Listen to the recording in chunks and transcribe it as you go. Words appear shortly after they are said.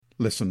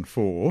Lesson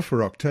 4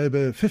 for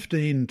October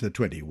 15 to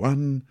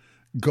 21,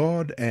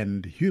 God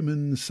and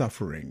Human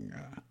Suffering.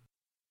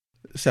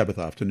 Sabbath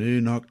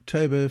afternoon,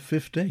 October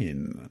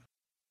 15.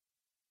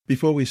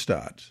 Before we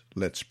start,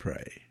 let's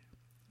pray.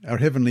 Our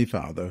Heavenly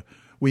Father,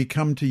 we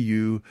come to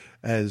you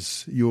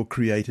as your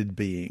created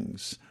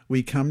beings.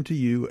 We come to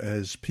you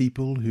as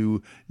people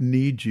who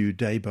need you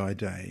day by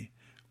day.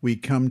 We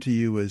come to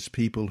you as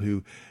people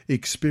who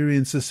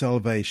experience the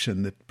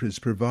salvation that is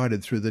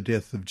provided through the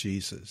death of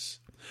Jesus.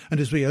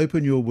 And as we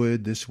open your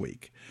word this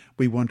week,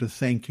 we want to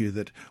thank you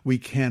that we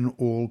can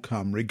all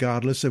come,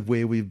 regardless of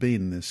where we've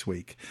been this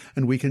week.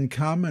 And we can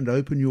come and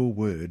open your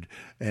word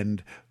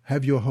and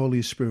have your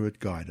Holy Spirit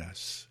guide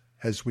us.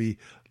 As we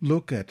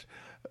look at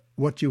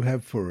what you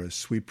have for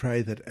us, we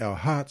pray that our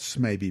hearts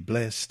may be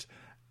blessed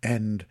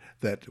and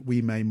that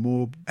we may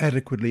more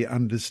adequately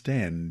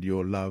understand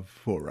your love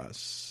for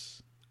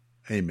us.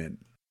 Amen.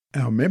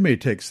 Our memory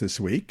text this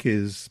week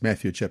is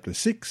Matthew chapter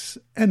 6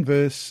 and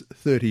verse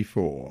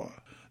 34.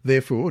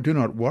 Therefore, do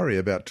not worry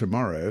about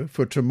tomorrow,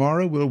 for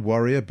tomorrow will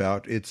worry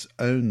about its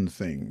own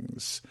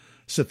things.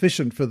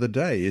 Sufficient for the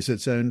day is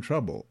its own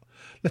trouble.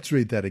 Let's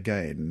read that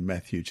again,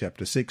 Matthew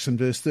chapter 6 and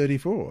verse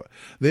 34.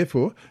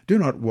 Therefore, do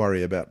not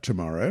worry about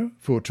tomorrow,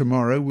 for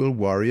tomorrow will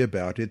worry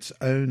about its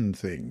own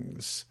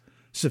things.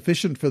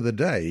 Sufficient for the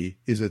day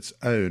is its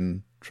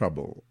own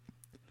trouble.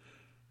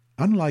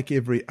 Unlike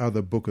every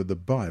other book of the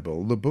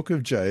Bible, the book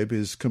of Job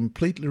is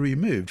completely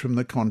removed from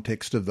the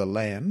context of the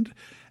land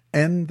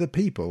and the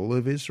people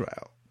of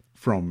Israel.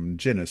 From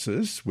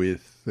Genesis,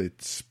 with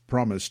its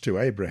promise to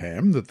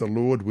Abraham that the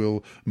Lord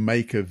will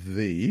make of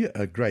thee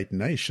a great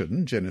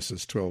nation,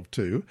 Genesis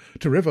 12:2,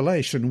 to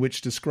Revelation,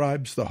 which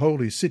describes the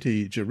holy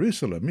city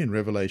Jerusalem in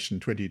Revelation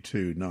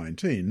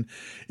 22:19,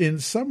 in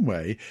some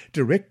way,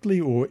 directly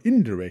or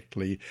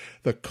indirectly,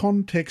 the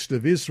context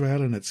of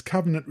Israel and its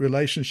covenant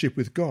relationship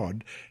with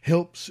God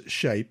helps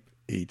shape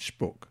each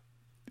book.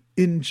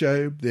 In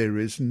Job there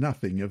is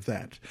nothing of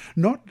that,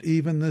 not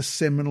even the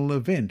seminal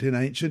event in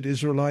ancient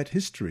Israelite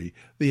history,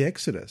 the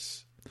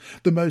Exodus.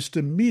 The most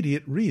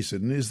immediate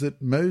reason is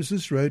that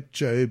Moses wrote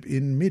Job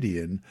in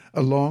Midian,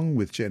 along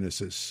with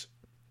Genesis.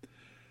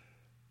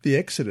 The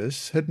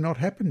Exodus had not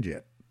happened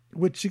yet,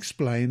 which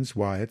explains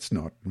why it's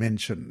not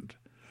mentioned.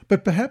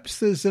 But perhaps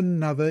there's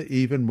another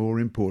even more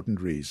important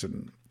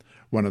reason.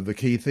 One of the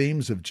key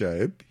themes of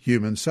Job,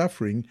 human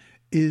suffering,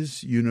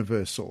 is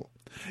universal.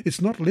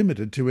 It's not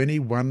limited to any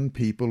one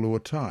people or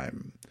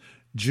time.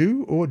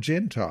 Jew or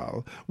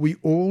Gentile, we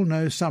all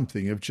know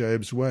something of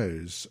Job's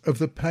woes, of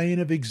the pain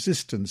of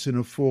existence in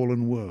a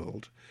fallen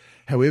world.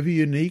 However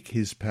unique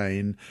his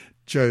pain,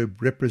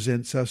 Job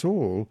represents us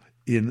all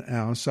in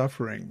our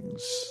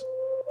sufferings.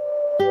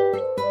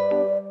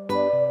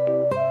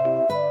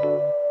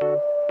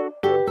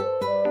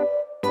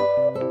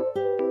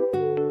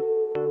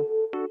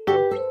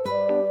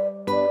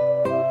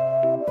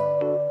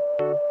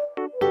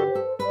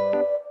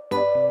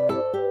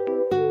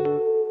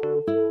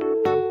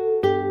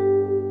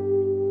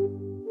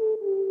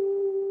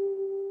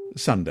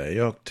 Sunday,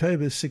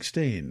 October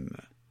 16.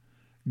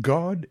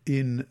 God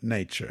in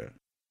Nature.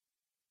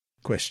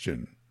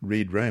 Question.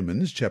 Read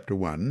Romans chapter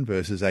 1,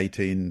 verses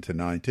 18 to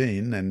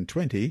 19 and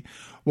 20.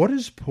 What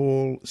is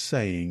Paul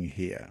saying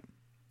here?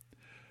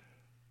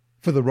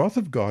 For the wrath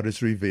of God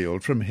is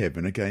revealed from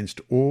heaven against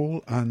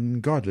all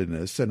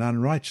ungodliness and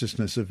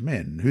unrighteousness of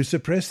men, who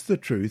suppress the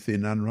truth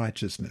in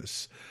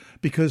unrighteousness,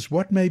 because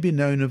what may be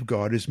known of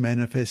God is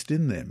manifest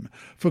in them,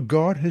 for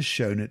God has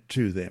shown it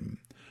to them.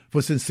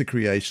 For since the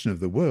creation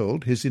of the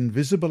world, his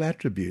invisible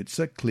attributes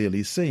are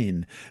clearly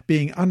seen,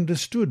 being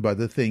understood by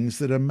the things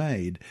that are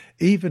made,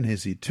 even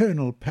his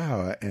eternal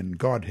power and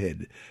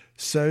Godhead,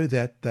 so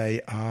that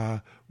they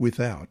are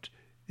without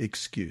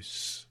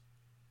excuse.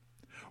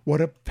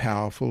 What a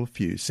powerful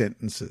few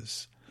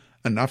sentences.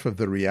 Enough of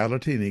the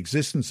reality and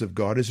existence of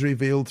God is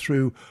revealed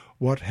through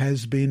what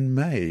has been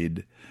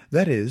made,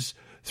 that is,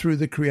 through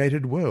the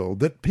created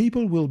world, that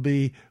people will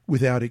be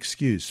without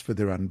excuse for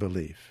their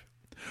unbelief.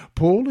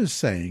 Paul is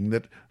saying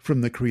that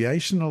from the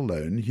creation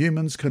alone,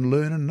 humans can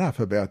learn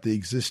enough about the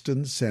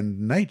existence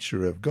and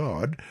nature of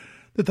God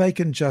that they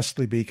can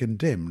justly be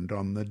condemned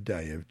on the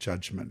day of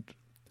judgment.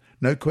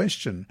 No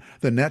question,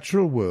 the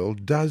natural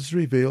world does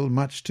reveal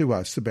much to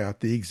us about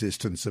the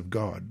existence of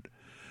God.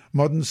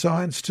 Modern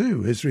science,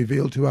 too, has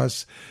revealed to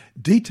us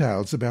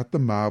details about the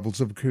marvels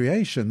of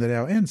creation that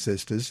our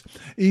ancestors,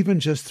 even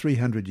just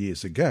 300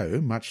 years ago,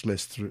 much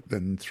less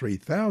than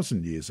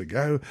 3,000 years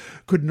ago,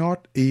 could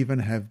not even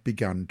have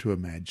begun to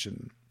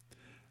imagine.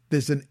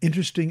 There's an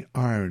interesting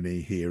irony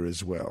here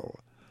as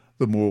well.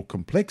 The more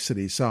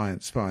complexity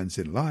science finds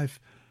in life,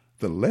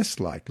 the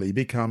less likely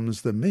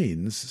becomes the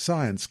means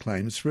science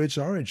claims for its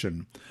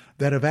origin,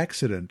 that of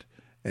accident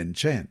and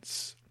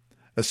chance.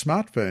 A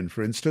smartphone,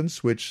 for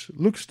instance, which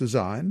looks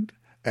designed,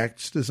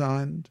 acts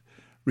designed,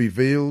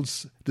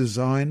 reveals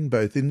design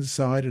both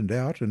inside and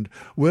out, and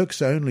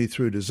works only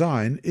through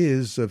design,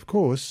 is, of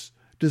course,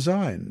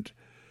 designed.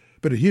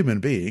 But a human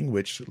being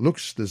which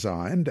looks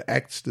designed,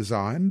 acts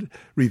designed,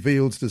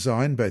 reveals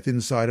design both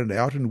inside and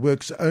out, and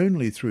works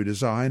only through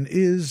design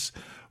is,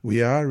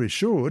 we are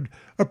assured,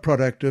 a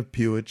product of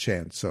pure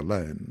chance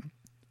alone.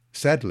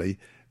 Sadly,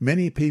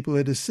 many people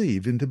are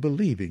deceived into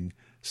believing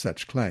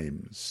such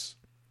claims.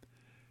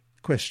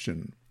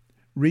 Question.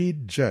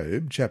 Read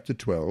Job chapter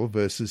 12,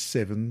 verses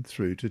 7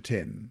 through to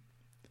 10.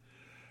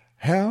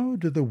 How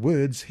do the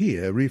words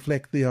here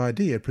reflect the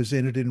idea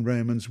presented in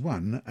Romans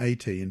 1,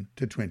 18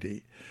 to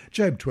 20?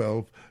 Job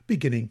 12,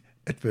 beginning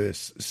at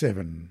verse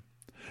 7.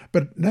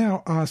 But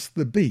now ask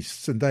the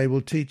beasts, and they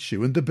will teach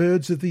you, and the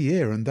birds of the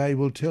air, and they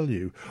will tell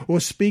you. Or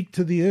speak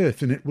to the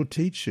earth, and it will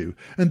teach you,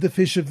 and the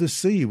fish of the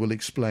sea will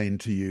explain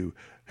to you.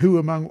 Who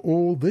among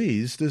all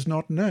these does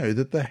not know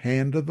that the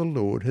hand of the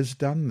Lord has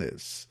done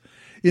this?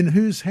 In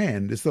whose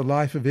hand is the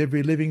life of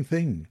every living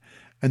thing,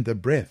 and the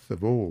breath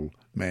of all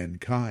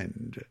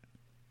mankind?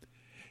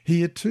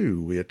 Here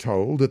too we are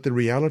told that the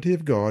reality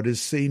of God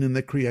is seen in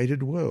the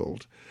created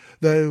world,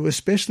 though,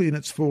 especially in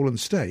its fallen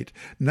state,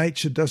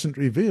 nature doesn't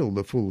reveal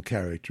the full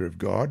character of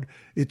God.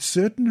 It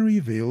certainly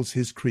reveals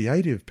his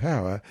creative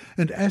power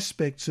and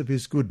aspects of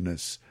his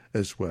goodness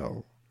as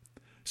well.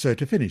 So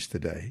to finish the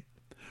day,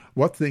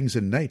 what things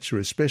in nature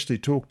especially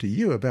talk to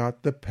you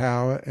about the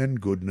power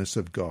and goodness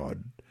of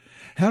God?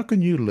 How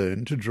can you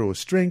learn to draw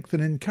strength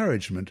and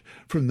encouragement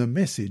from the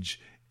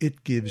message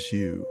it gives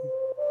you?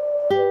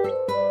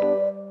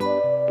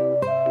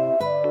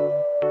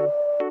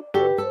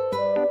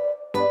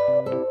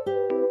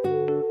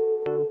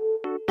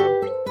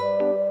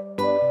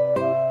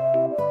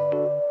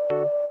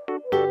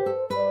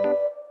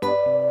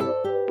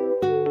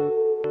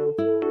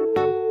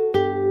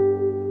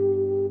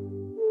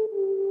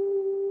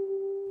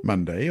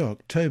 Monday,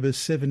 October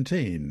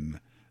 17.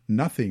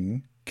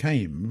 Nothing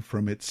came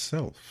from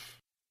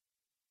itself.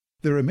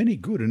 There are many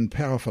good and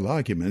powerful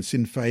arguments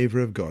in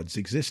favour of God's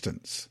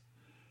existence.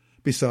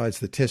 Besides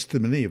the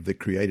testimony of the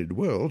created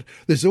world,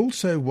 there's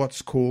also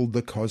what's called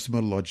the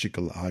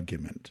cosmological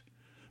argument.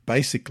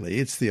 Basically,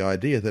 it's the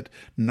idea that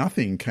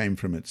nothing came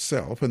from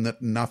itself and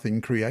that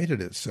nothing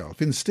created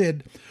itself.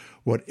 Instead,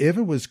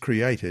 whatever was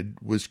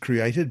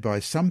created by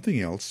something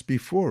else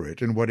before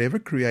it, and whatever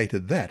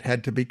created that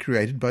had to be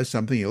created by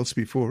something else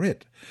before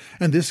it.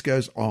 And this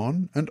goes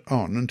on and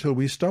on until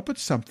we stop at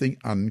something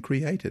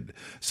uncreated,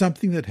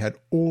 something that had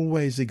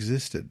always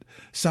existed,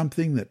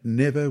 something that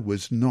never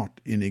was not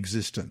in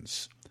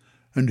existence.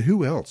 And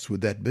who else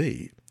would that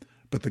be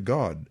but the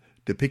God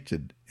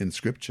depicted in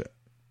Scripture?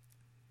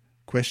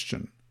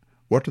 Question.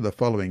 What do the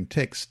following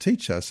texts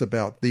teach us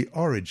about the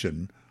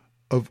origin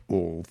of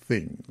all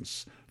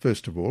things?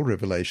 First of all,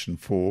 Revelation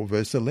 4,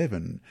 verse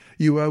 11.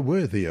 You are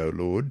worthy, O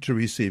Lord, to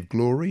receive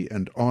glory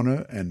and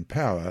honour and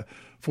power,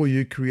 for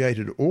you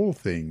created all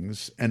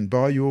things, and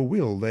by your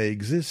will they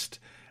exist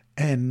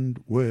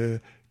and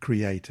were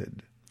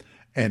created.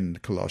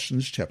 And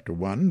Colossians chapter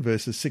 1,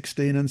 verses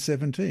 16 and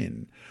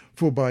 17.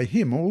 For by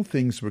him all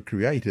things were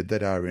created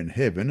that are in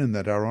heaven and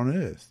that are on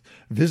earth,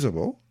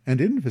 visible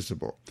and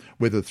invisible,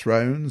 whether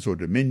thrones or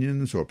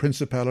dominions or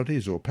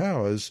principalities or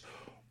powers.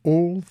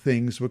 All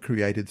things were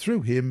created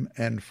through him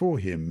and for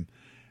him,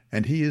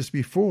 and he is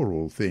before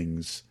all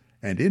things,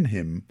 and in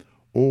him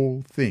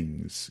all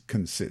things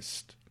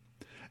consist.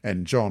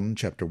 And John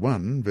chapter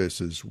 1,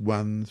 verses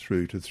 1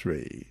 through to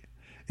 3.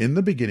 In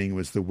the beginning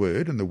was the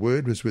Word, and the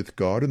Word was with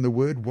God, and the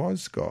Word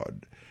was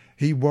God.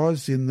 He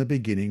was in the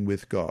beginning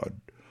with God.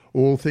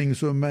 All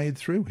things were made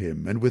through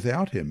him, and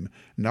without him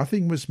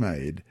nothing was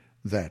made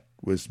that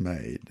was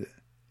made.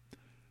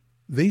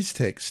 These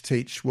texts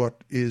teach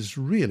what is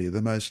really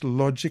the most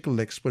logical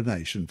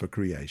explanation for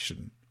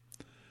creation: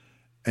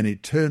 an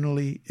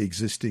eternally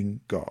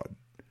existing God.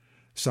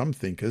 Some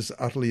thinkers,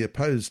 utterly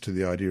opposed to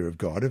the idea of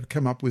God, have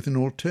come up with an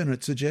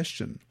alternate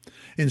suggestion.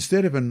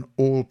 Instead of an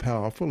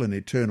all-powerful and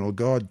eternal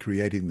God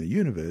creating the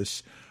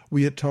universe,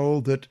 we are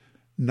told that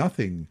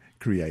nothing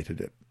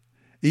created it.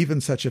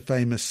 Even such a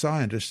famous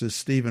scientist as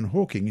Stephen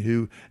Hawking,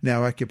 who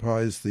now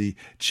occupies the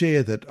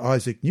chair that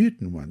Isaac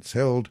Newton once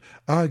held,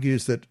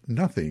 argues that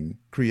nothing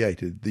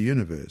created the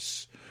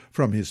universe.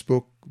 From his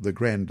book, The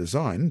Grand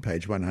Design,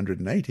 page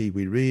 180,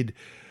 we read,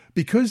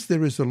 "Because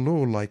there is a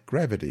law like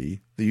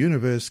gravity, the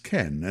universe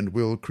can and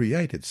will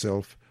create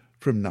itself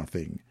from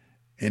nothing."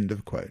 End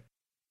of quote.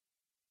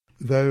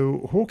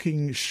 Though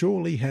Hawking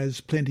surely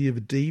has plenty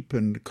of deep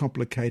and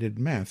complicated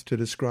math to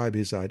describe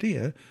his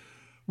idea,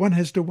 one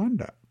has to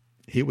wonder.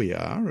 Here we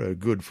are, a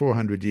good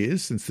 400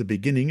 years since the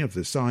beginning of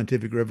the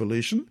scientific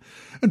revolution,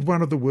 and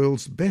one of the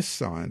world's best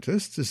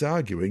scientists is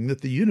arguing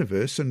that the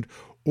universe and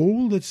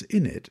all that's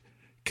in it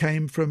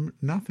came from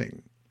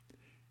nothing.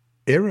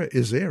 Error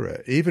is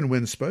error, even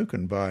when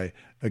spoken by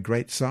a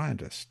great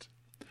scientist.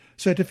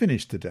 So to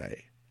finish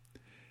today,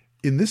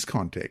 in this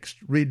context,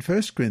 read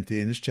 1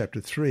 Corinthians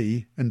chapter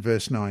 3 and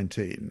verse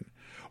 19.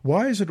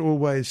 Why is it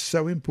always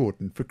so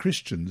important for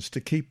Christians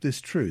to keep this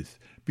truth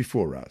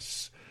before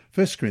us?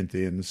 1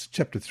 Corinthians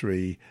chapter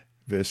 3,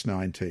 verse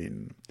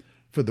 19.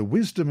 For the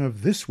wisdom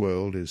of this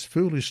world is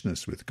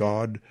foolishness with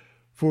God,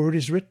 for it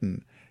is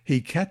written,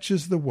 he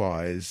catches the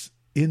wise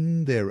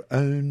in their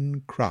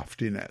own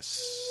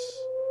craftiness.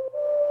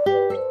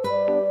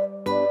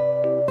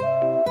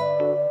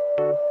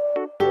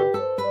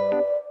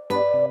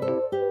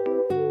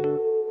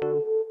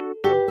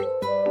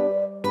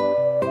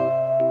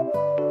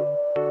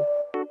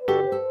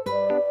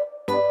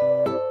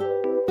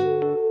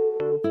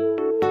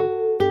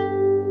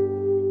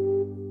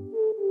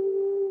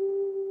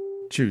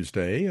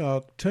 Tuesday,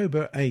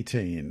 October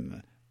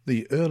 18,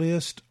 the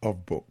earliest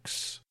of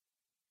books.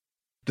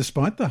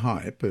 Despite the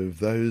hype of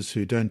those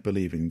who don't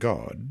believe in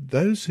God,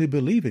 those who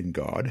believe in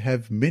God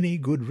have many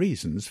good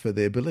reasons for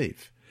their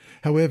belief.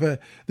 However,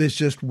 there's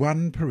just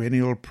one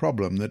perennial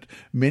problem that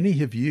many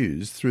have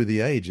used through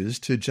the ages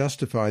to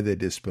justify their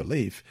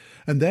disbelief,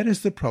 and that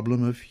is the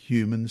problem of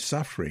human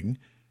suffering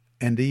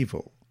and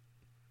evil.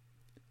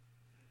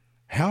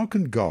 How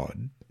can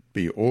God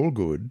be all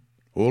good,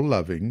 all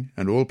loving,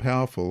 and all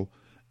powerful,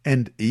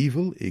 and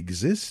evil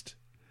exist?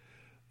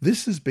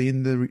 This has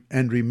been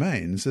and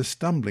remains a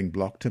stumbling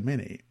block to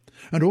many.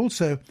 And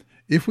also,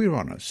 if we're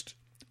honest,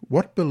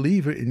 what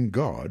believer in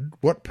God,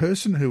 what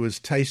person who has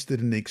tasted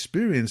and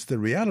experienced the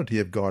reality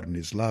of God and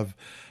his love,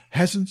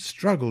 hasn't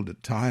struggled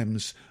at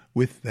times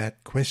with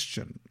that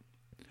question?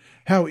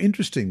 How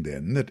interesting,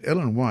 then, that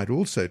Ellen White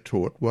also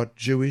taught what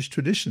Jewish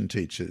tradition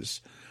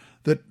teaches,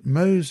 that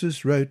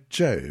Moses wrote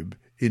Job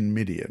in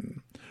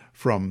Midian.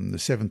 From the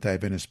Seventh-day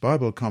Adventist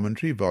Bible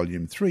Commentary,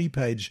 Volume 3,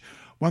 page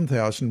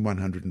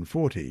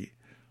 1140,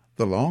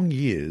 the long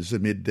years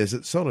amid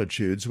desert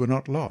solitudes were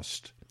not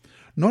lost.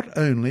 Not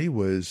only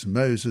was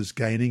Moses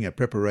gaining a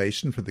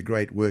preparation for the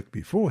great work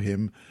before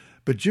him,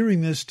 but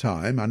during this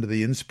time, under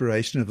the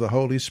inspiration of the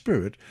Holy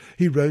Spirit,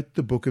 he wrote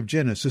the book of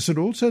Genesis and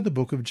also the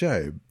book of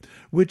Job,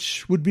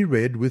 which would be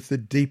read with the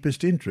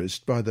deepest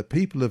interest by the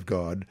people of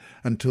God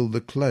until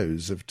the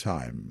close of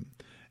time.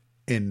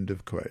 End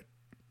of quote.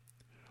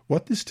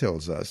 What this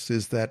tells us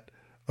is that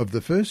of the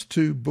first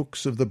two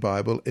books of the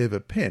Bible ever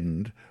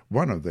penned,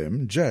 one of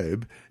them,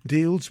 Job,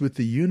 deals with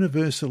the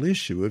universal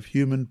issue of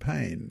human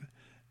pain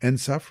and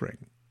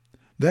suffering.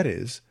 That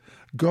is,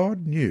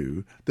 God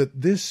knew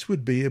that this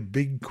would be a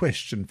big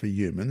question for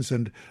humans,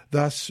 and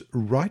thus,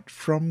 right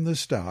from the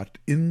start,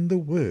 in the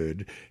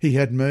Word, he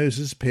had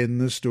Moses pen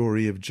the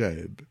story of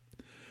Job.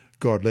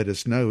 God let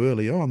us know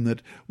early on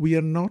that we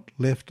are not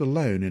left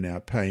alone in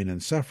our pain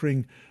and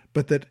suffering,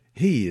 but that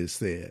he is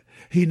there.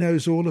 He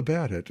knows all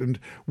about it, and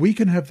we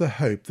can have the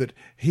hope that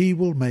he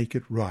will make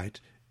it right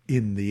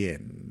in the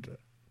end.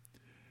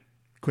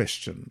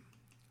 Question: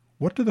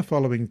 what do the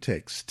following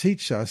texts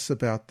teach us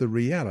about the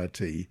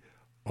reality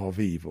of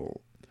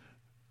evil?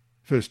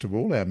 First of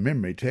all, our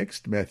memory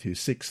text, Matthew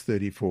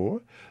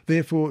 6:34,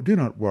 "Therefore do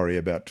not worry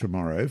about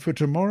tomorrow, for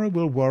tomorrow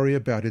will worry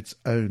about its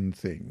own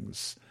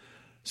things.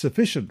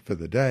 Sufficient for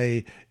the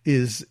day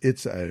is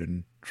its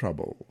own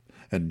trouble."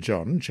 And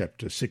John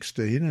chapter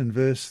 16 and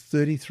verse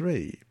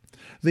 33,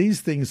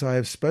 "These things I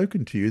have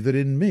spoken to you, that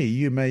in me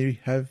you may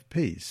have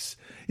peace.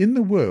 In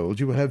the world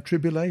you will have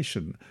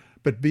tribulation,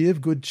 but be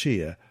of good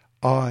cheer.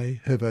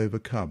 I have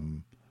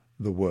overcome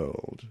the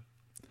world."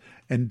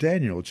 And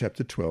Daniel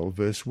chapter 12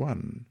 verse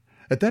 1,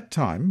 "At that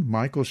time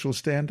Michael shall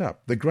stand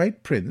up, the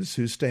great prince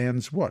who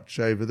stands watch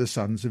over the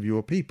sons of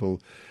your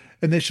people,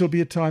 and there shall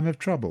be a time of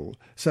trouble,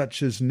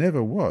 such as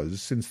never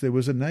was since there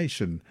was a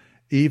nation,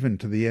 even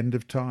to the end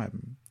of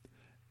time.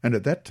 And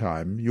at that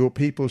time your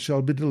people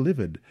shall be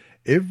delivered,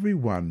 every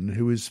one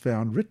who is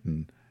found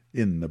written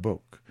in the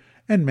book."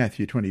 And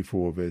Matthew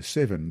 24 verse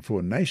 7,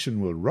 "For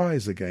nation will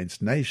rise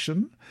against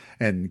nation,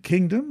 and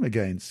kingdom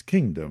against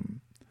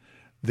kingdom.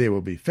 There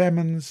will be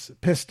famines,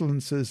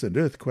 pestilences, and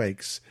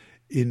earthquakes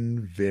in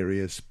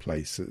various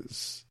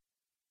places."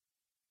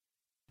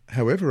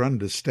 However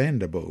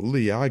understandable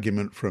the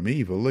argument from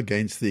evil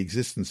against the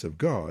existence of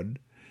God,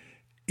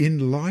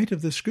 in light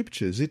of the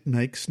Scriptures it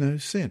makes no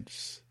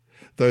sense.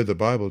 Though the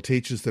Bible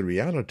teaches the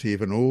reality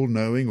of an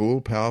all-knowing,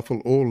 all-powerful,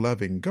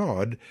 all-loving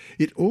God,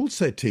 it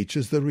also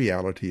teaches the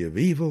reality of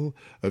evil,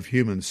 of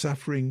human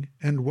suffering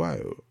and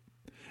woe.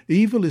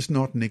 Evil is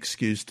not an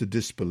excuse to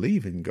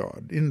disbelieve in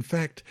God. In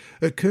fact,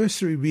 a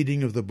cursory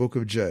reading of the book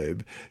of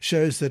Job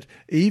shows that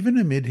even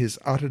amid his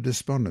utter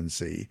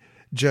despondency,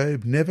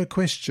 Job never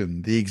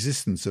questioned the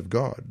existence of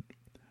God.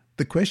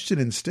 The question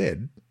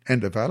instead,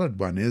 and a valid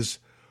one, is,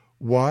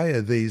 why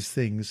are these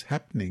things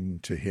happening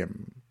to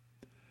him?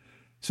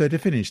 So to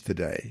finish the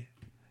day,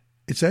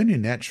 it's only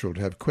natural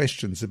to have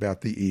questions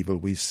about the evil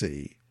we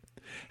see.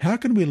 How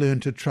can we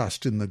learn to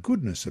trust in the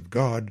goodness of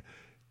God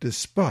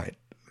despite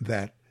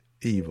that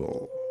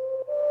evil?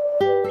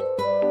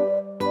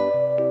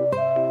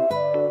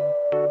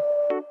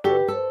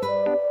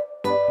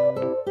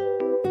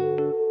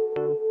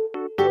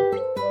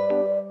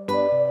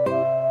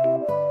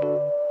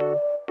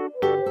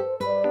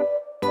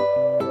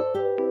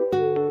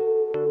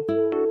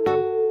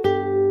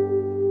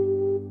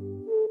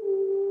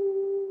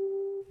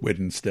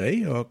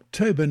 Wednesday,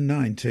 October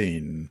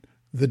 19.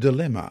 The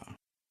Dilemma.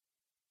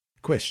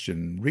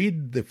 Question: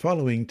 read the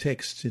following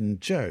texts in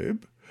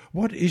Job.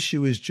 What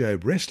issue is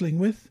Job wrestling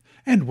with,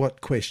 And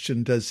what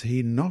question does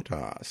he not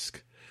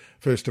ask?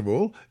 First of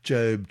all,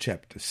 Job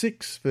chapter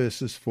 6,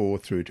 verses 4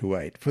 through to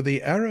 8. For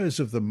the arrows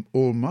of the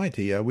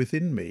Almighty are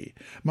within me.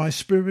 My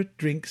spirit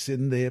drinks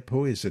in their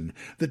poison.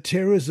 The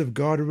terrors of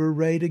God are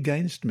arrayed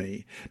against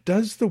me.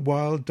 Does the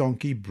wild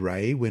donkey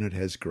bray when it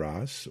has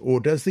grass? Or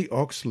does the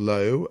ox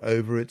low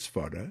over its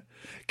fodder?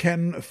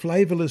 Can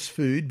flavourless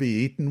food be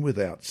eaten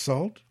without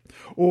salt?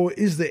 Or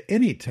is there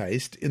any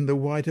taste in the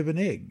white of an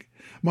egg?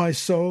 My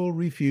soul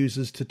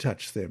refuses to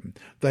touch them.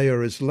 They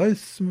are as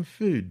loathsome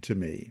food to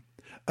me.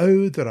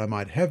 Oh, that I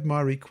might have my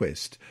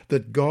request,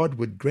 that God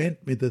would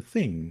grant me the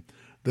thing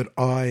that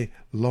I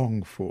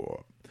long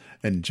for.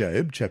 And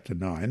Job chapter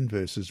 9,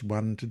 verses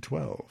 1 to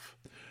 12.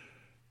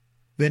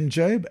 Then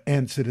Job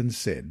answered and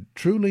said,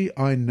 Truly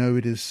I know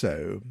it is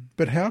so,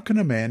 but how can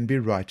a man be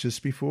righteous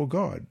before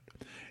God?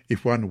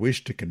 If one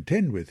wished to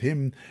contend with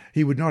him,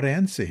 he would not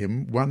answer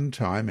him 1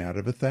 time out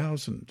of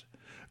 1,000.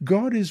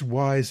 God is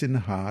wise in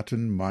heart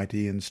and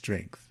mighty in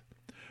strength.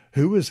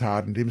 Who has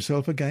hardened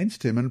himself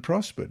against him and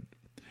prospered?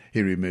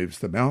 He removes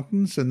the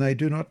mountains, and they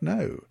do not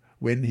know,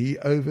 when he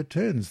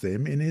overturns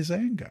them in his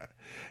anger.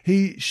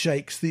 He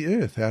shakes the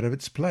earth out of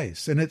its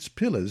place, and its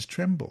pillars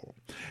tremble.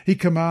 He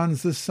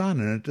commands the sun,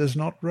 and it does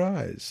not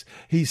rise.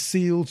 He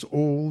seals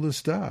all the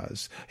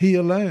stars. He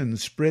alone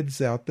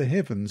spreads out the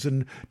heavens,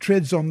 and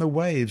treads on the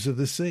waves of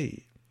the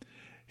sea.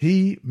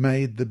 He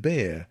made the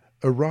Bear,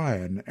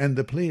 Orion, and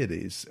the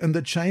Pleiades, and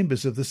the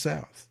chambers of the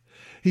south.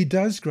 He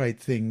does great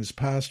things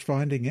past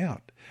finding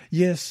out,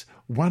 yes,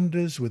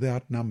 wonders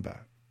without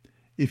number.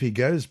 If he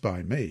goes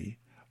by me,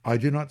 I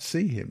do not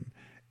see him.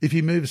 If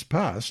he moves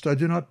past, I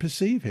do not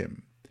perceive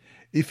him.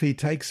 If he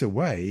takes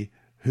away,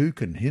 who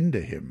can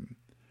hinder him?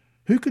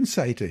 Who can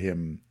say to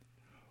him,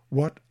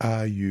 What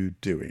are you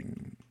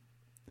doing?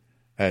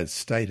 As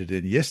stated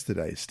in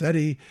yesterday's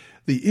study,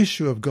 the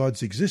issue of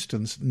God's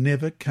existence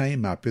never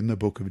came up in the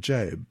book of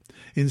Job.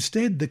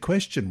 Instead, the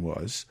question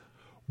was,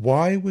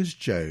 why was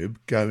Job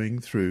going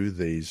through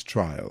these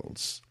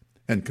trials?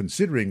 And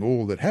considering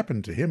all that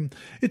happened to him,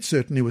 it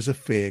certainly was a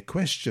fair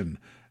question,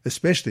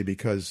 especially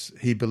because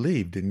he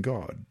believed in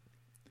God.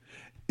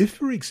 If,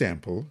 for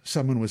example,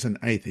 someone was an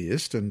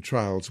atheist and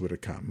trials were to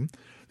come,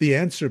 the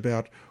answer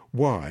about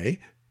why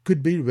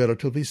could be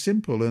relatively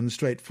simple and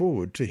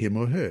straightforward to him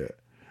or her.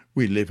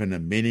 We live in a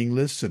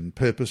meaningless and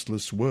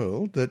purposeless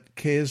world that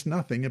cares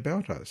nothing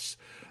about us.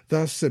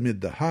 Thus,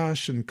 amid the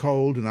harsh and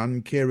cold and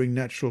uncaring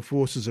natural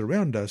forces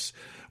around us,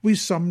 we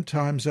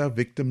sometimes are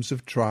victims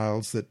of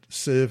trials that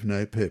serve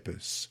no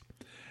purpose.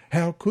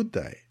 How could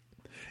they?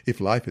 If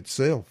life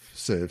itself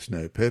serves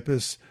no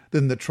purpose,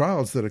 then the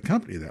trials that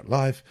accompany that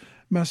life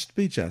must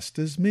be just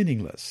as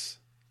meaningless.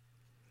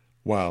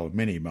 While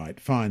many might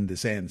find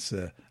this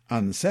answer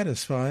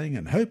unsatisfying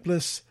and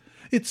hopeless,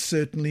 it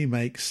certainly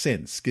makes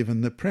sense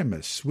given the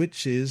premise,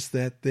 which is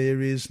that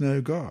there is no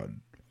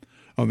God.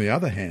 On the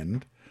other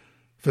hand,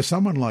 for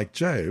someone like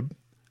Job,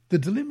 the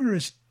dilemma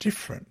is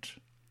different.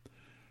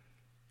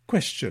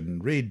 Question.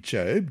 Read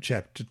Job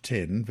chapter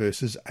 10,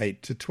 verses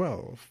 8 to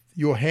 12.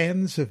 Your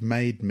hands have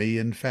made me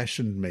and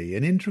fashioned me,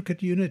 an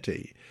intricate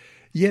unity.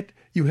 Yet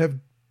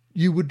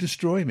you would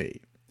destroy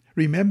me.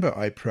 Remember,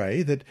 I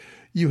pray, that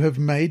you have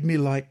made me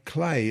like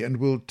clay and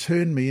will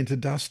turn me into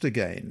dust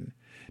again.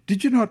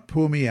 Did you not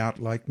pour me out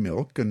like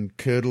milk, and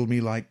curdle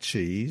me like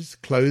cheese,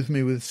 clothe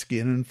me with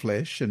skin and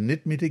flesh, and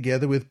knit me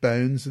together with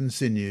bones and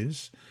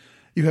sinews?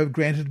 You have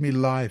granted me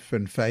life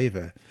and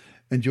favour,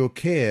 and your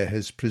care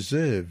has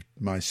preserved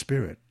my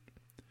spirit.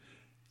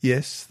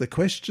 Yes, the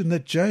question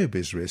that Job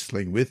is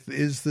wrestling with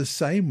is the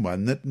same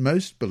one that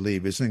most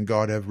believers in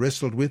God have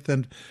wrestled with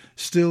and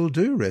still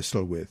do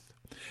wrestle with.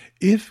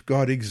 If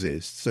God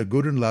exists, a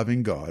good and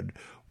loving God,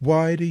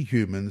 why do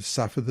humans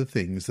suffer the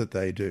things that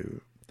they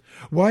do?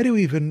 Why do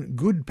even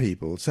good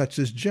people, such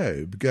as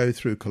Job, go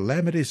through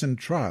calamities and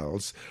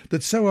trials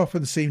that so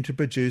often seem to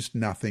produce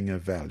nothing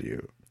of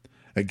value?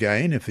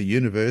 Again, if the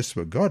universe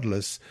were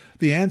godless,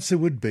 the answer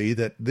would be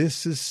that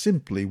this is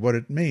simply what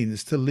it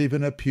means to live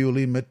in a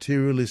purely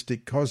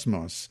materialistic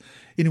cosmos,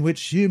 in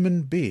which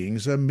human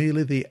beings are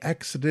merely the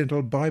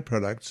accidental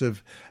byproducts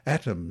of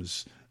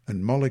atoms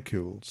and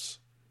molecules.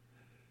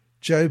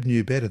 Job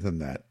knew better than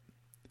that.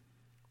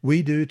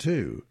 We do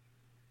too,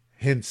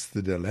 hence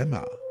the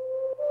dilemma.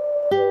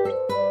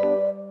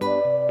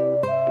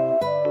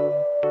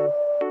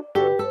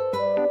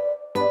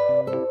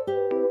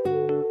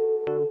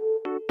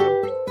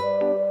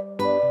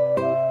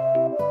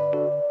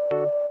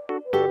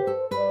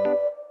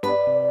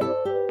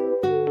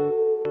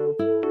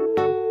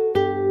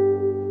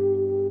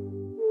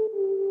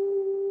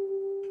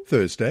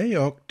 Thursday,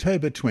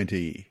 October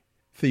 20,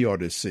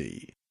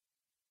 Theodicy.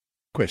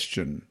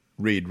 Question.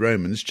 Read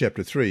Romans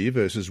chapter 3,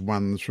 verses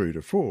 1 through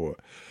to 4.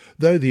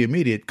 Though the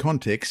immediate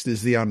context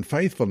is the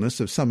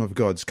unfaithfulness of some of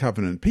God's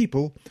covenant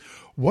people,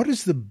 what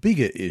is the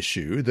bigger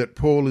issue that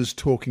Paul is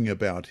talking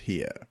about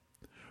here?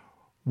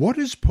 What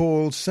is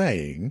Paul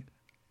saying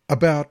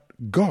about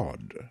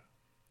God?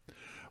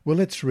 Well,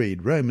 let's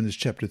read Romans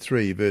chapter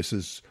 3,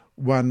 verses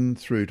 1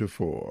 through to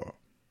 4.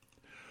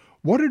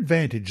 What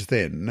advantage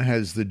then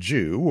has the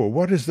Jew, or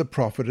what is the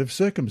profit of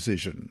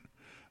circumcision?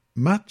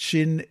 Much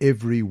in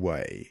every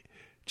way,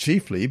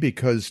 chiefly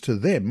because to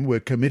them were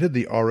committed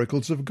the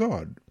oracles of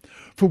God.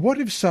 For what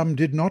if some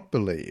did not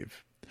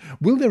believe?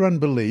 Will their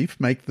unbelief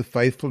make the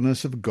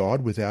faithfulness of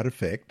God without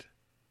effect?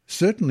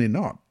 Certainly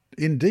not.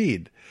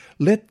 Indeed,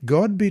 let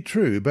God be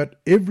true, but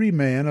every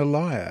man a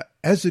liar,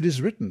 as it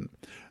is written,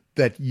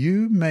 that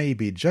you may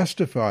be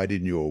justified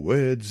in your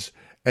words,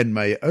 and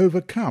may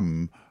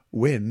overcome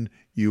when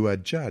you are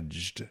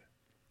judged.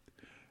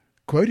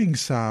 Quoting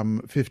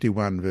Psalm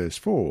 51 verse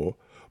 4,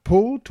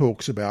 Paul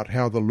talks about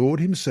how the Lord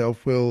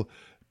himself will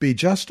be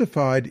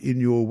justified in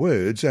your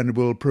words and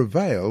will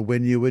prevail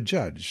when you are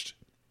judged.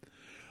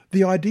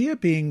 The idea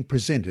being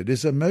presented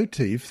is a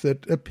motif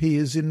that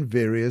appears in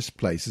various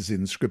places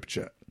in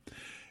Scripture.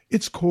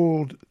 It's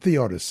called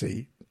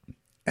theodicy,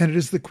 and it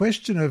is the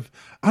question of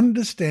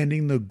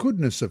understanding the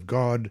goodness of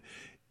God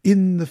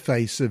in the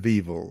face of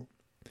evil.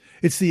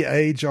 It's the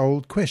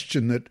age-old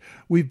question that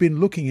we've been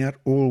looking at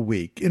all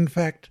week. In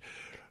fact,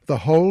 the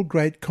whole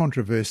great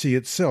controversy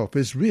itself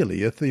is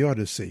really a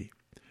theodicy.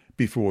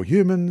 Before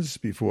humans,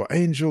 before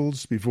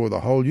angels, before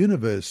the whole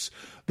universe,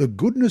 the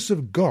goodness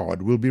of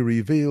God will be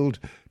revealed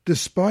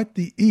despite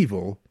the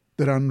evil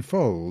that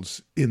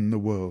unfolds in the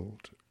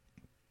world.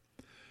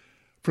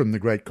 From the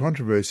Great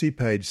Controversy,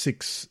 page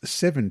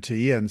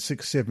 670 and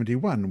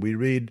 671, we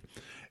read,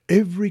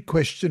 "Every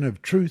question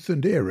of truth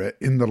and error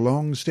in the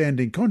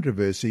long-standing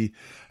controversy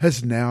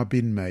has now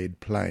been made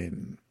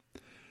plain.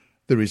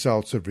 The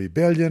results of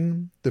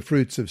rebellion, the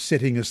fruits of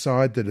setting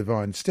aside the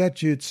divine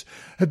statutes,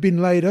 have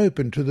been laid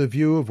open to the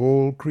view of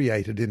all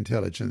created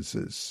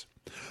intelligences.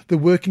 The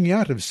working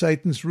out of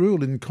Satan's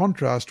rule in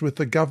contrast with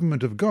the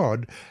government of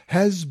God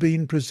has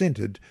been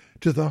presented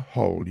to the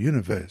whole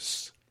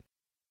universe.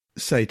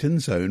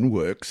 Satan's own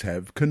works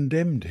have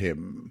condemned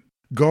him.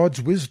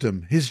 God's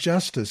wisdom, his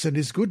justice, and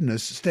his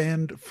goodness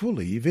stand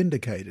fully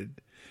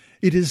vindicated.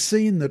 It is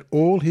seen that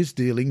all his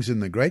dealings in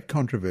the great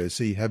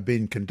controversy have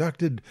been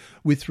conducted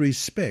with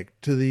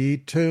respect to the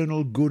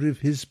eternal good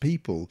of his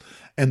people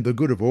and the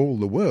good of all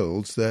the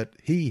worlds that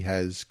he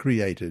has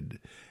created."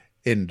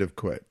 End of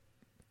quote.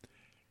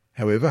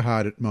 However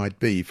hard it might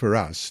be for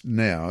us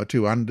now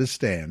to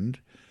understand,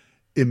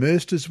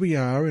 immersed as we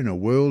are in a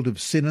world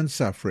of sin and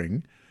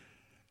suffering,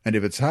 and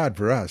if it's hard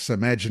for us,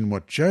 imagine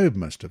what Job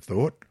must have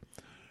thought.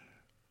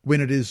 When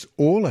it is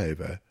all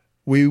over,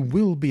 we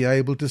will be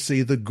able to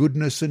see the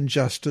goodness and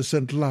justice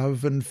and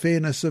love and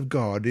fairness of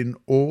God in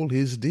all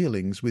his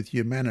dealings with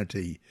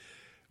humanity,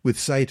 with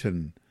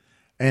Satan,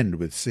 and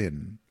with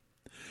sin.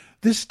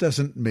 This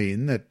doesn't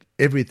mean that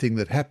everything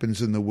that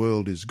happens in the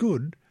world is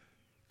good.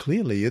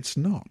 Clearly it's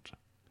not.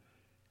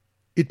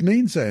 It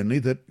means only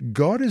that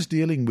God is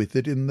dealing with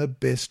it in the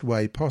best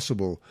way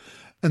possible,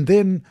 and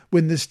then,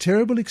 when this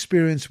terrible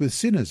experience with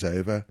sin is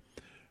over,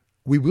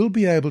 we will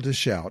be able to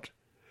shout,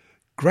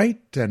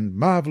 "Great and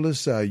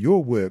marvellous are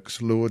your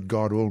works, Lord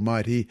God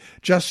Almighty.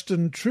 Just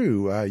and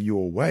true are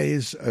your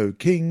ways, O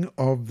King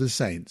of the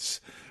saints."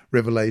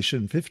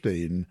 Revelation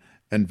 15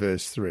 and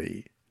verse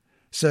 3.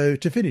 So,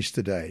 to finish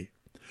the day,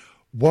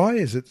 why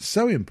is it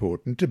so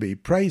important to be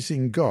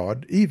praising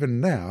God even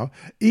now,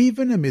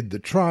 even amid the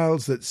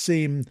trials that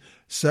seem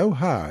so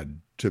hard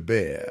to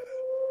bear?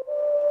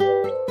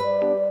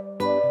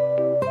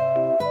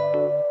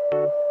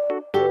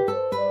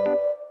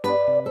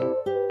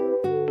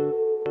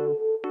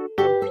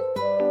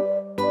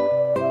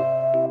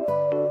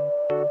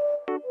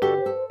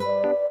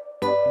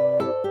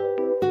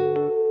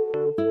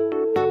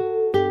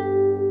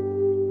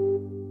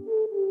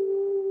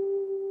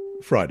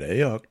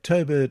 Friday,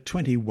 October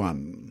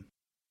 21.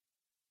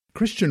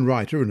 Christian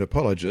writer and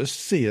apologist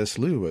C.S.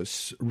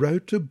 Lewis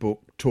wrote a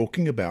book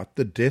talking about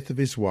the death of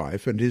his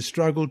wife and his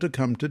struggle to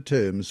come to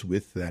terms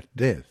with that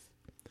death.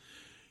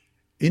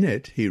 In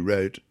it he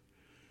wrote,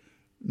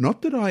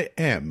 "Not that I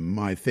am,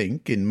 I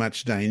think, in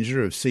much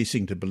danger of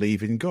ceasing to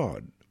believe in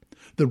God.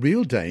 The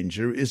real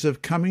danger is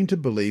of coming to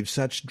believe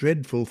such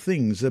dreadful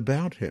things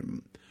about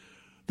him.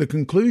 The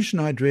conclusion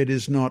I dread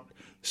is not,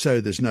 so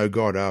there's no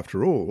God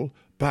after all,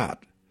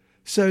 but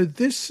so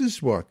this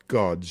is what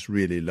God's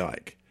really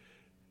like.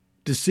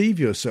 Deceive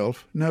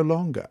yourself no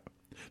longer."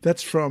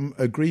 That's from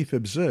A Grief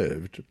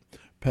Observed,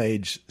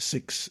 page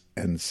 6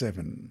 and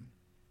 7.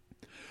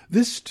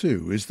 This,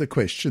 too, is the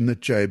question that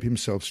Job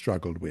himself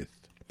struggled with.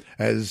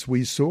 As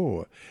we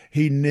saw,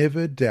 he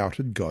never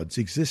doubted God's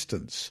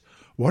existence.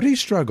 What he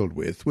struggled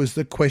with was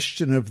the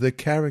question of the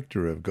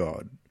character of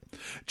God.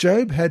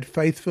 Job had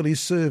faithfully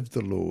served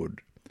the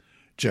Lord.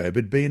 Job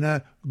had been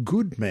a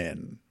good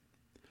man.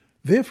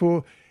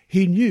 Therefore,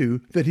 he knew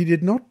that he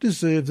did not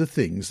deserve the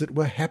things that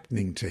were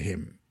happening to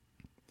him.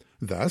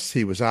 Thus,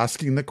 he was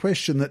asking the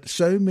question that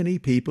so many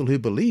people who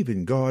believe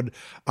in God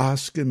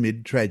ask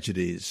amid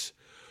tragedies.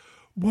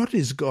 What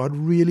is God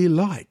really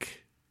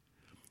like?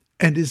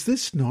 And is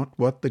this not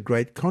what the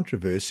great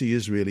controversy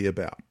is really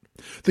about?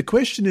 The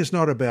question is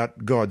not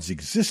about God's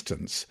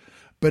existence,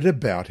 but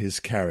about his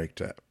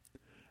character.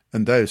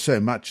 And though so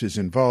much is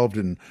involved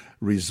in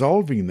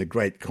resolving the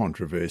great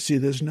controversy,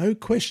 there's no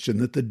question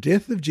that the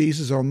death of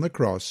Jesus on the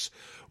cross,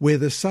 where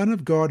the Son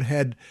of God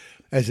had,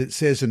 as it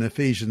says in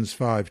Ephesians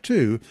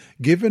 5:2,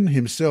 given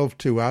himself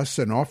to us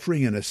an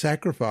offering and a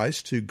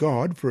sacrifice to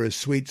God for a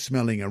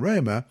sweet-smelling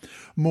aroma,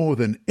 more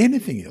than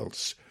anything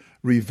else,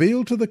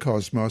 revealed to the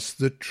cosmos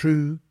the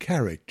true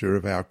character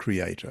of our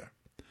Creator.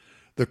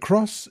 The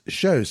cross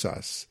shows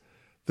us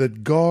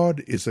that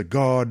God is a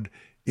God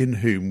in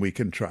whom we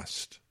can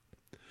trust.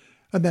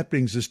 And that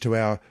brings us to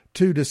our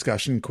two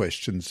discussion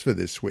questions for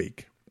this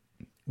week.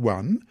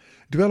 1.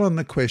 Dwell on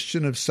the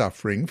question of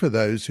suffering for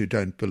those who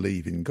don't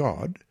believe in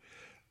God.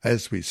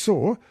 As we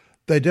saw,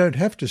 they don't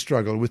have to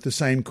struggle with the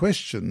same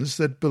questions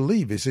that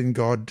believers in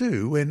God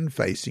do when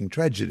facing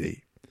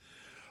tragedy.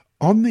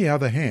 On the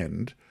other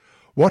hand,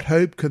 what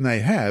hope can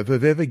they have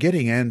of ever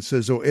getting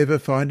answers or ever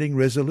finding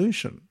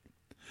resolution?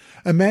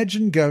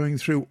 Imagine going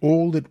through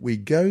all that we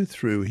go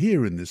through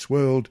here in this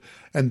world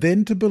and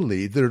then to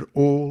believe that it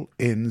all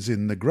ends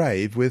in the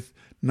grave with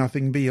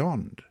nothing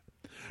beyond.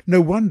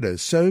 No wonder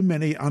so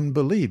many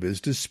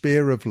unbelievers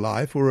despair of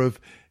life or of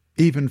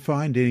even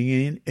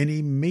finding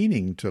any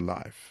meaning to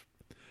life.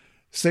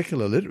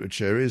 Secular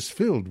literature is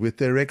filled with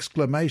their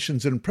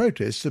exclamations and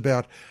protests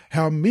about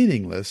how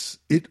meaningless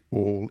it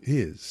all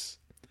is.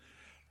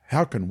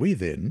 How can we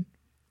then,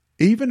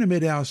 even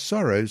amid our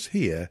sorrows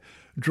here,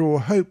 draw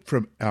hope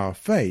from our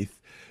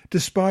faith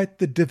despite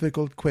the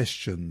difficult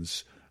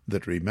questions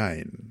that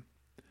remain?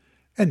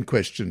 And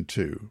question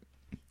 2.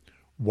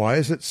 Why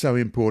is it so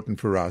important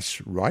for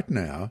us right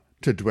now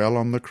to dwell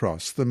on the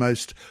cross, the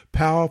most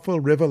powerful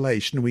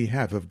revelation we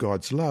have of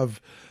God's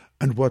love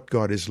and what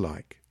God is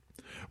like?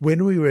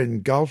 When we were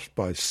engulfed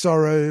by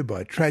sorrow,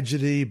 by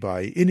tragedy,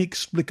 by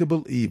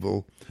inexplicable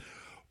evil,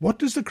 what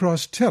does the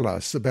cross tell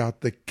us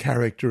about the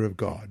character of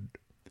God?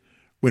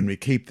 When we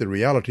keep the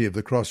reality of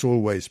the cross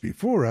always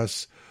before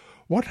us,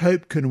 what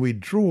hope can we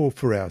draw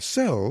for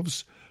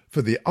ourselves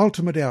for the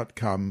ultimate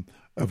outcome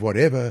of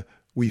whatever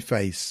we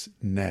face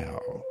now?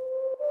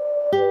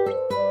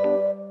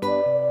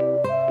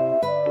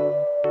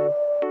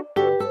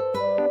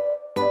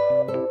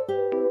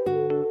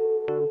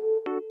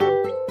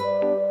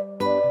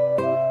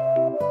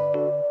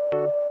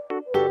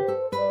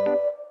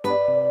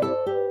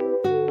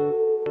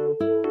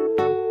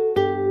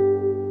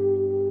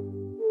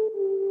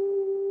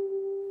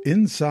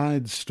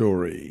 Inside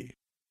Story.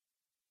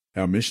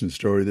 Our mission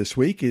story this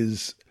week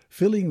is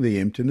Filling the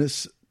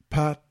Emptiness,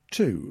 Part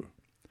 2.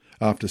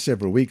 After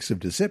several weeks of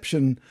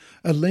deception,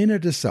 Elena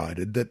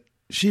decided that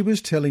she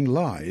was telling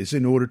lies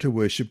in order to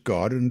worship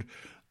God, and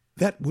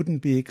that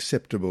wouldn't be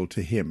acceptable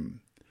to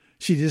him.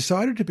 She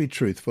decided to be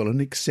truthful and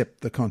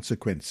accept the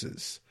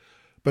consequences.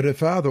 But her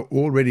father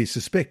already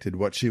suspected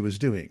what she was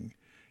doing.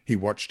 He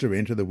watched her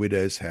enter the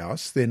widow's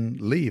house, then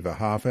leave a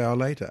half hour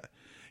later.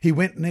 He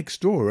went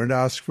next door and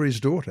asked for his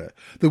daughter.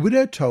 The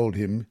widow told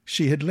him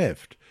she had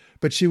left,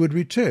 but she would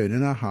return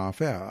in a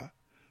half hour.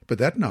 But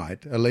that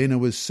night, Elena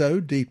was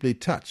so deeply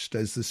touched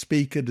as the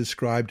speaker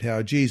described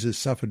how Jesus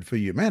suffered for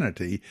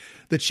humanity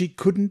that she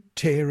couldn't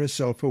tear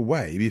herself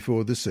away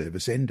before the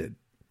service ended.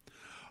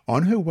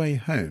 On her way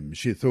home,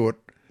 she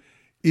thought,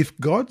 if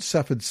God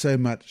suffered so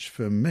much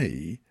for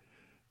me,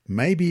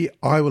 maybe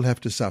I will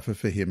have to suffer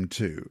for him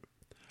too.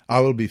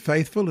 I will be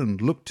faithful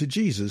and look to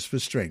Jesus for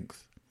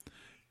strength.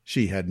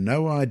 She had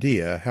no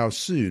idea how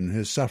soon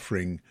her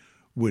suffering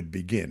would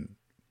begin.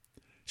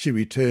 She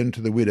returned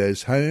to the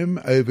widow's home,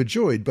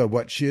 overjoyed by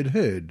what she had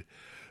heard.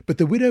 But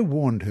the widow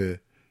warned her,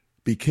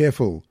 "Be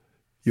careful,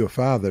 your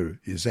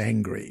father is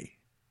angry."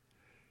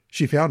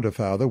 She found her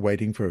father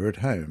waiting for her at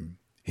home.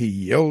 He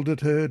yelled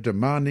at her,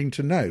 demanding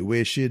to know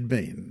where she had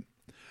been.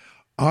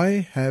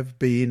 "I have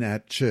been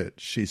at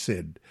church," she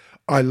said.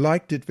 "I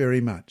liked it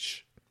very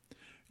much."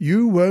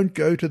 "You won't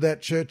go to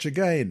that church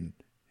again,"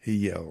 he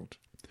yelled.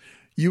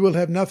 "You will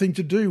have nothing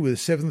to do with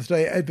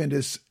Seventh-day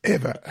Adventists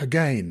ever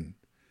again."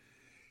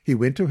 He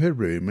went to her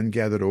room and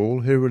gathered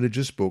all her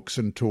religious books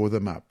and tore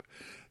them up.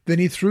 Then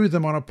he threw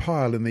them on a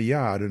pile in the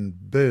yard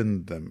and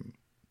burned them.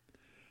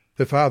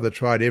 Her father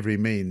tried every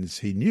means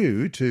he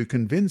knew to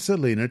convince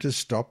Elena to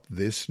stop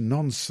this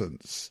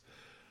nonsense.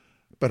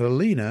 But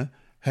Elena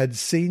had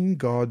seen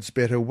God's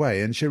better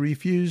way, and she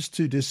refused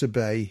to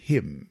disobey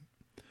him.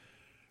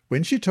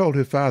 When she told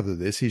her father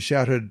this, he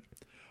shouted,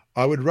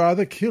 "I would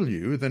rather kill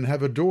you than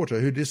have a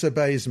daughter who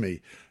disobeys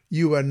me.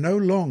 You are no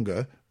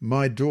longer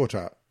my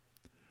daughter."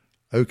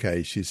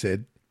 "Okay," she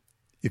said.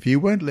 "If you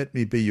won't let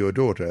me be your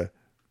daughter,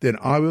 then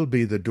I will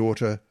be the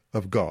daughter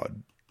of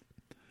God."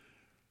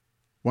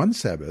 One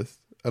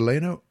Sabbath,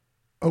 Elena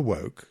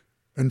awoke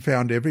and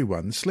found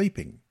everyone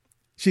sleeping.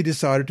 She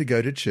decided to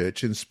go to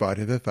church in spite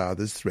of her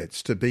father's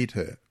threats to beat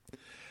her.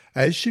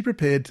 As she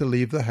prepared to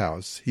leave the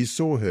house, he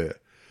saw her.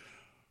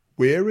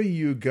 "Where are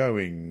you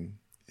going?"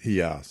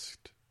 he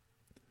asked.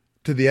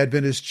 "To the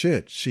Adventist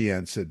church," she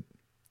answered.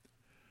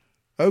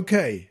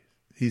 "Okay,"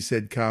 he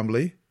said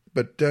calmly,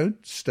 "but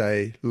don't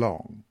stay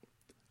long."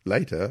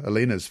 Later,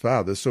 Elena's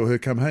father saw her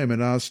come home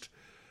and asked,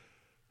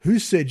 "Who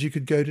said you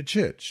could go to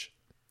church?"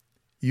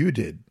 You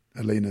did,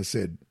 Alina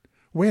said.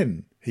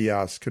 When? He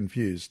asked,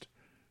 confused.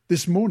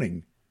 This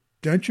morning.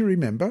 Don't you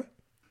remember?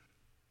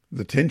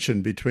 The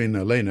tension between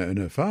Alina and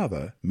her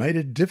father made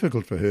it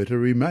difficult for her to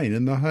remain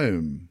in the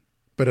home.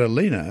 But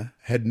Alina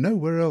had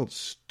nowhere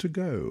else to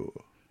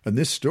go. And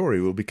this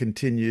story will be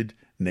continued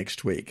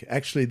next week.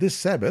 Actually, this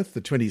Sabbath,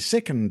 the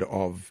 22nd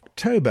of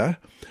October,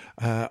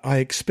 I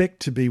expect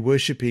to be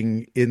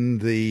worshipping in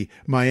the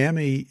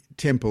Miami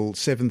Temple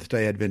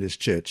Seventh-day Adventist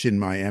Church in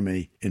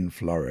Miami in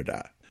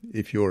Florida.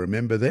 If you're a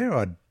member there,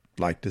 I'd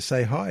like to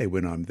say hi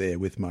when I'm there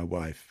with my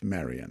wife,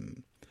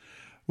 Marion.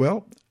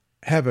 Well,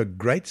 have a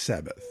great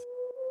Sabbath.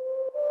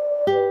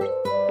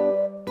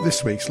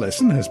 This week's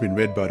lesson has been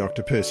read by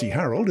Dr. Percy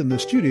Harold in the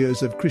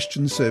studios of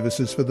Christian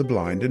Services for the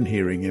Blind and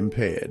Hearing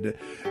Impaired.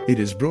 It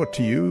is brought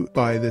to you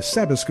by the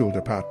Sabbath School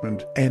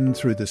Department and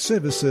through the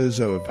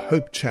services of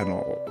Hope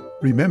Channel.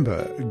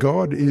 Remember,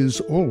 God is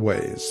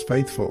always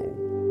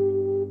faithful.